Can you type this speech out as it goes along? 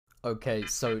Okay,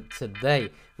 so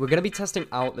today we're going to be testing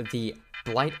out the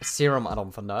Blighted Serum add-on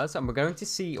for Nurse, and we're going to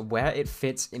see where it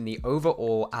fits in the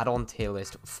overall add-on tier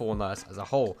list for Nurse as a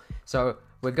whole. So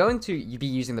we're going to be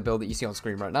using the build that you see on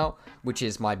screen right now, which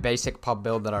is my basic pub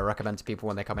build that I recommend to people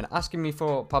when they come in asking me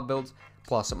for pub builds,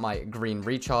 plus my Green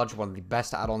Recharge, one of the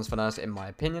best add-ons for Nurse in my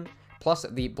opinion, plus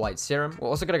the Blighted Serum. We're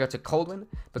also going to go to Coldwind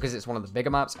because it's one of the bigger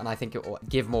maps and I think it will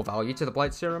give more value to the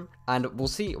Blighted Serum. And we'll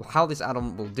see how this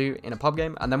add-on will do in a pub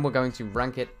game, and then we're going to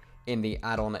rank it in the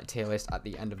add-on tier list at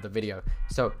the end of the video.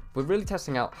 So we're really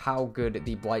testing out how good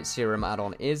the Blighted Serum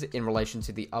add-on is in relation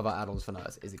to the other add-ons for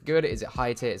Nurse. Is it good? Is it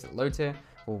high tier? Is it low tier?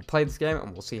 We'll play this game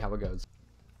and we'll see how it goes.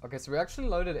 Okay, so we actually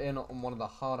loaded in on one of the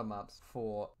harder maps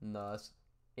for Nurse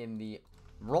in the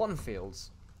Rotten Fields.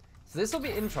 So this will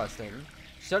be interesting.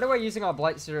 Straight away using our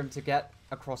Blighted Serum to get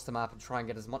across the map and try and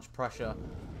get as much pressure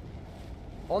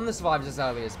on the survivors as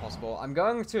early as possible. I'm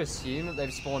going to assume that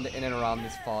they've spawned in and around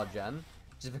this far gen,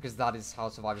 just because that is how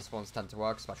survivor spawns tend to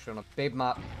work, especially on a big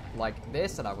map like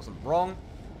this, and I wasn't wrong.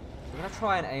 We're going to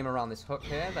try and aim around this hook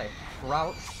here. They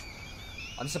crouch.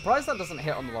 I'm surprised that doesn't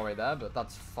hit on the lorry there, but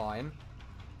that's fine.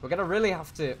 We're going to really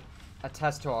have to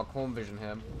attest to our corn vision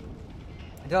here.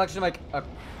 I did actually make a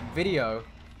video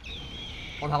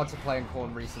on how to play in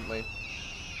corn recently,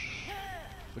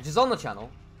 which is on the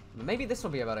channel. Maybe this will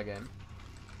be a better game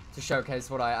to showcase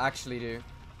what I actually do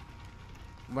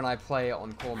when I play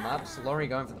on corn maps. Lorry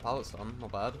going for the pallet stun,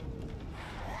 not bad.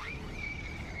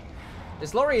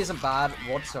 This Lorry isn't bad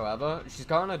whatsoever. She's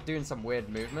kind of doing some weird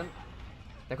movement.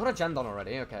 They got a gen done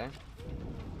already, okay.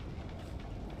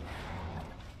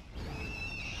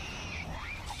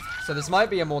 So this might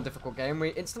be a more difficult game. We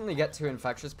instantly get 2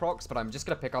 infectious procs, but I'm just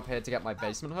going to pick up here to get my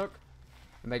basement hook.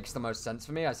 It makes the most sense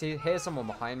for me. I see here's someone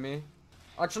behind me.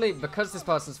 Actually, because this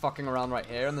person's fucking around right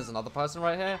here and there's another person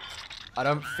right here, I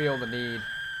don't feel the need.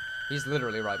 He's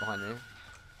literally right behind me.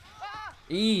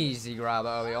 Easy grab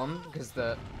early on because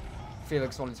the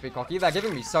Felix wanted to be cocky. They're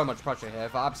giving me so much pressure here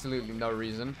for absolutely no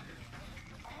reason.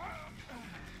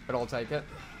 But I'll take it.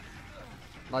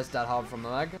 Nice dead hard from the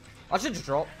leg. I should just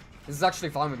drop. This is actually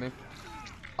fine with me.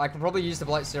 I could probably use the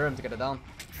Blighted Serum to get it down.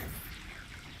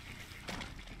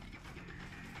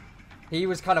 He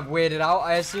was kind of weirded out,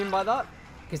 I assume, by that.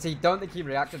 Because he don't think he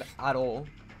reacted at all.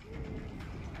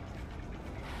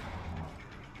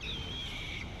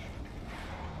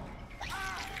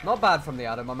 Not bad from the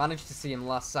Adam. I managed to see him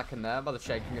last second there by the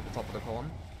shaking at the top of the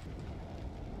corn.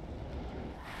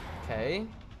 Okay.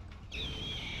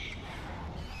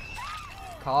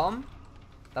 Calm.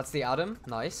 That's the Adam.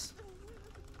 Nice.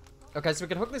 Okay, so we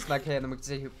can hook this leg here, and then we can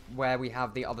see where we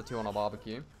have the other 2 on our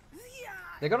barbecue.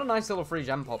 They got a nice little free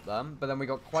gem pop there, but then we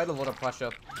got quite a lot of pressure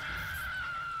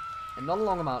in not a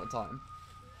long amount of time.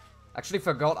 Actually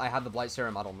forgot I had the Blighted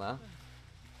Serum add-on there.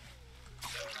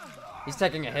 He's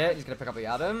taking a hit. He's going to pick up the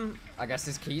Adam. I guess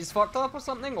his key's fucked up or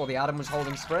something, or the Adam was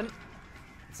holding sprint.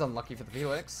 It's unlucky for the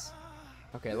Felix.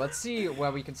 Okay, let's see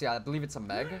where we can see. I believe it's a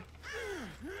Meg.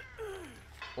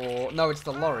 Or, no, it's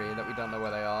the lorry that we don't know where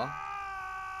they are.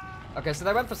 Okay, so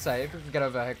they went for save. We can get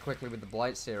over here quickly with the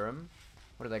Blighted Serum.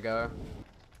 Where did they go?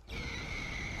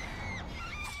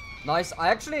 Nice. I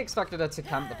actually expected her to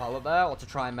camp the pallet there, or to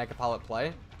try and make a pallet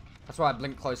play. That's why I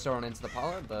blinked closer on into the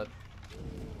pallet, but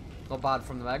not bad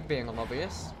from the Meg being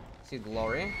unobvious. See the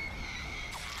lorry.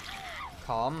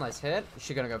 Calm, nice hit. Is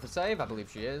she gonna go for save? I believe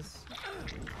she is.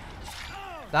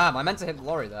 Damn, I meant to hit the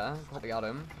lorry there. Got the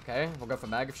Adam. Okay, we'll go for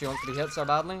Meg if she wants to be hit so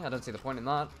badly. I don't see the point in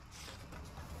that.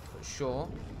 But sure.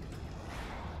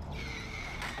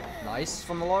 Nice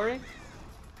from the lorry.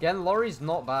 Again, lorry's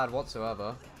not bad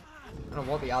whatsoever. I don't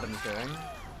know what the Adam's doing.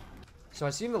 So I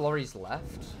assume the lorry's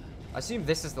left. I assume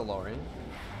this is the lorry.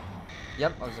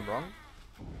 Yep, I was wrong.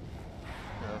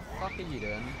 What the fuck are you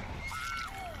doing?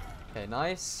 Okay,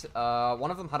 nice. One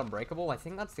of them had Unbreakable. I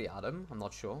think that's the Adam. I'm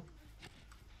not sure.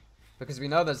 Because we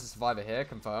know there's a survivor here,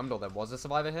 confirmed, or there was a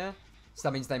survivor here. So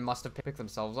that means they must have picked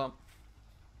themselves up.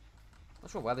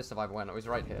 Not sure where this survivor went. It was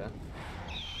right here.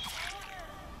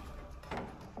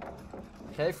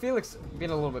 Okay, Felix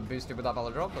being a little bit boosted with that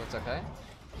valor drop, but it's okay.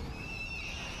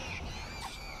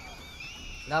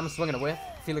 Now I'm swinging a whiff.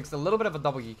 Felix a little bit of a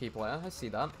W key player. I see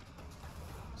that.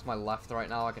 It's my left right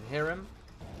now. I can hear him.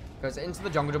 Goes into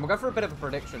the jungle gym. We'll go for a bit of a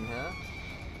prediction here.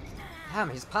 Damn,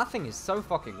 his pathing is so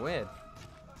fucking weird.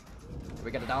 Did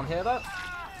we get it down here, though?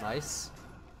 Nice.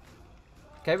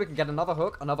 Okay, we can get another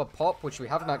hook, another pop, which we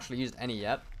haven't actually used any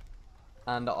yet.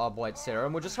 And our Blighted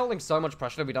Serum. We're just holding so much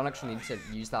pressure that we don't actually need to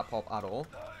use that pop at all.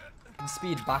 We can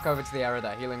speed back over to the area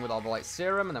they're healing with our Blighted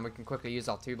Serum, and then we can quickly use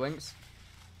our 2 blinks.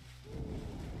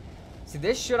 See,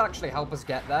 this should actually help us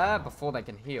get there before they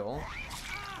can heal.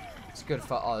 That's good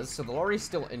for us. So the lorry's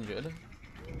still injured.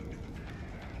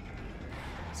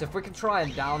 So if we can try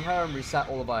and down her and reset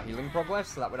all of our healing progress,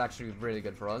 so that would actually be really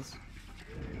good for us.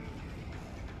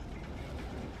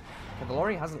 Well, the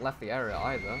lorry hasn't left the area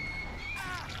either.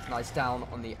 Nice down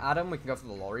on the Adam. We can go for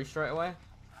the lorry straight away.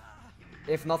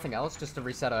 If nothing else, just to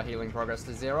reset our healing progress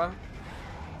to 0.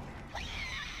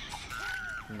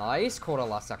 Nice. Caught her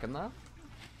last second there.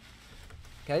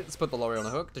 Okay, let's put the lorry on a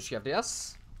hook. Does she have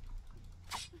DS?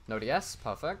 No DS.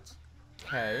 Perfect.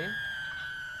 Okay.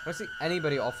 I don't see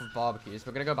anybody off of barbecues.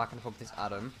 We're going to go back and hook this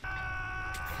Adam.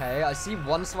 Okay, I see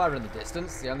one survivor in the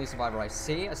distance. The only survivor I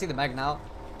see. I see the Meg now.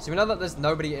 So we know that there's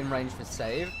nobody in range for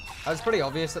save. It was pretty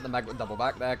obvious that the Meg would double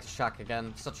back there. Because Shack,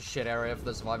 again, such a shit area for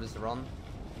the survivors to run.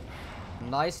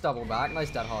 Nice double back.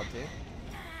 Nice dead hard too.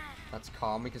 That's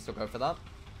calm. We can still go for that.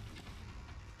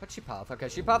 What'd she path? Okay,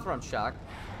 she path around Shack.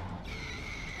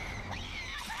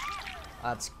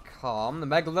 That's calm. The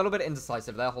Meg a little bit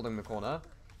indecisive there, holding the corner.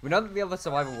 We know that the other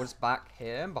survivor was back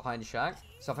here, behind Shack.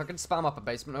 So if I can spam up a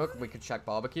basement hook, we could check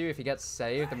barbecue. If he gets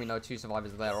saved, then we know 2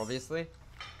 survivors are there, obviously.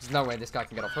 There's no way this guy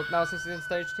can get off hook now since he's in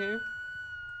stage 2.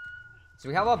 So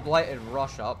we have our Blighted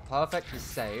rush up. Perfect, he's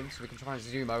saved. So we can try and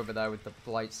zoom over there with the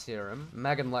Blight Serum.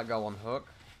 Megan let go on hook.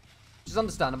 Which is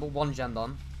understandable. 1 gen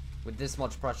done. With this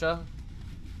much pressure.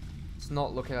 It's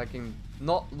not looking like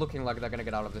they're going to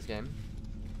get out of this game.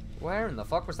 Where in the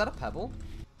fuck? Was that a pebble?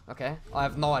 Okay, I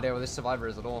have no idea where this survivor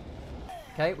is at all.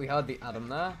 Okay, we heard the Adam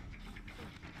there.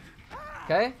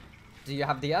 Okay, do you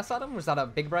have DS, Adam? Was that a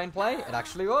big brain play? It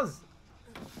actually was.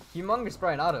 Humongous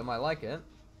brain, Adam, I like it.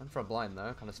 Went for a blind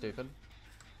though, kind of stupid.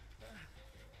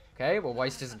 Okay, we'll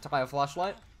waste his entire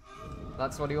flashlight.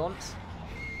 That's what he wants.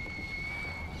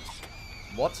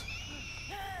 What?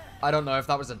 I don't know if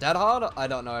that was a dead hard. I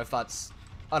don't know if that's...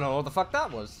 I don't know what the fuck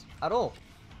that was at all.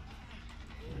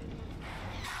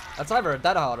 That's either a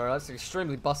dead hard or that's an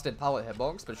extremely busted pallet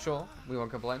hitbox, but sure, we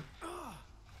won't complain.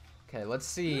 Okay, let's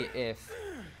see if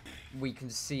we can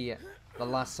see the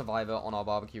last survivor on our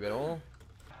barbecue at all.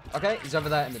 Okay, he's over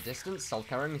there in the distance,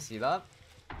 self-carrying, you see that.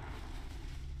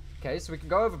 Okay, so we can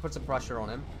go over, put some pressure on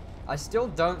him. I still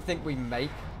don't think we make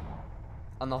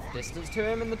enough distance to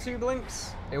him in the 2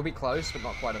 blinks. It'll be close, but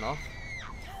not quite enough.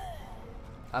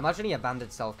 I imagine he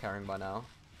abandoned self-carrying by now.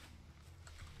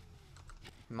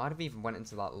 He might have even went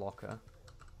into that locker.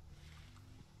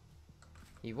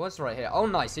 He was right here. Oh,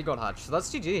 nice. He got hatched. So that's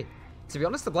GG. To be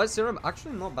honest, the Blight Serum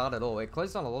actually not bad at all. It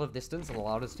closed down a lot of distance and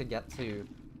allowed us to get to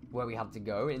where we had to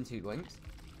go in 2 blinks.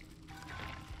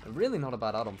 Really not a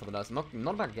bad add-on for the Nurse. Not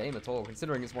a bad game at all,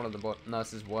 considering it's one of the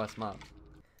Nurse's worst maps.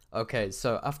 Okay,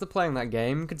 so after playing that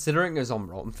game, considering it was on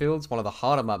Rotten Fields, one of the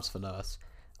harder maps for Nurse,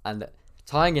 and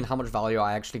tying in how much value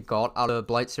I actually got out of the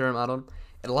Blight Serum add-on,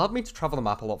 it allowed me to travel the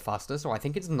map a lot faster, so I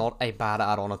think it's not a bad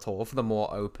add-on at all for the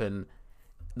more open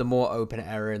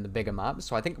area and the bigger maps.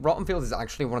 So I think Rotten Fields is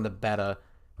actually one of the better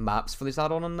maps for this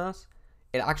add-on on Nurse.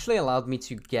 It actually allowed me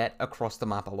to get across the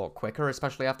map a lot quicker,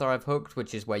 especially after I've hooked,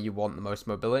 which is where you want the most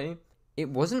mobility. It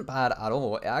wasn't bad at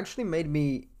all. It actually made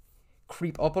me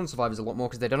creep up on survivors a lot more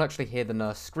because they don't actually hear the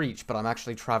Nurse screech, but I'm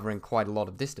actually traveling quite a lot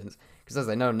of distance because, as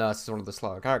they know, Nurse is one of the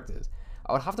slower characters.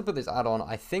 I would have to put this add-on,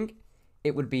 I think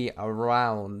it would be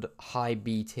around high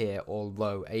B tier or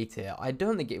low A tier. I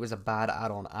don't think it was a bad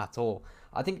add-on at all.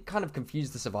 I think it kind of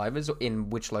confused the survivors in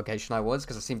which location I was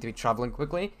because I seemed to be traveling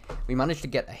quickly. We managed to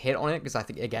get a hit on it because I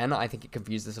think it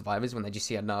confused the survivors when they just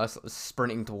see a Nurse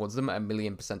sprinting towards them at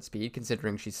 1,000,000% speed,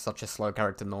 considering she's such a slow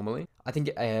character normally. I think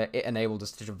it enabled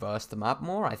us to traverse the map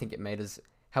more. I think it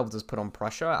helped us put on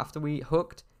pressure after we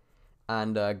hooked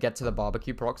and get to the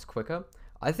barbecue procs quicker.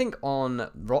 I think on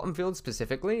Rotten Field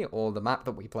specifically, or the map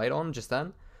that we played on just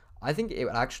then, I think it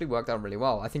actually worked out really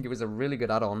well. I think it was a really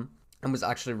good add-on and was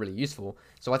actually really useful.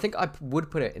 So I think I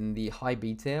would put it in the high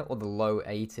B tier or the low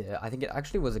A tier. I think it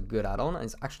actually was a good add-on, and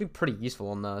it's actually pretty useful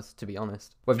on Nurse, to be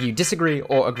honest. Whether you disagree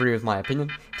or agree with my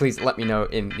opinion, please let me know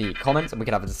in the comments, and we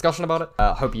can have a discussion about it.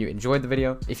 Hope you enjoyed the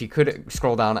video. If you could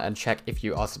scroll down and check if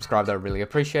you are subscribed, I would really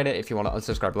appreciate it. If you want to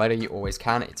unsubscribe later, you always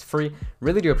can. It's free.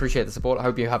 Really do appreciate the support. I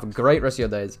hope you have a great rest of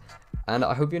your days, and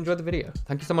I hope you enjoyed the video.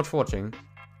 Thank you so much for watching.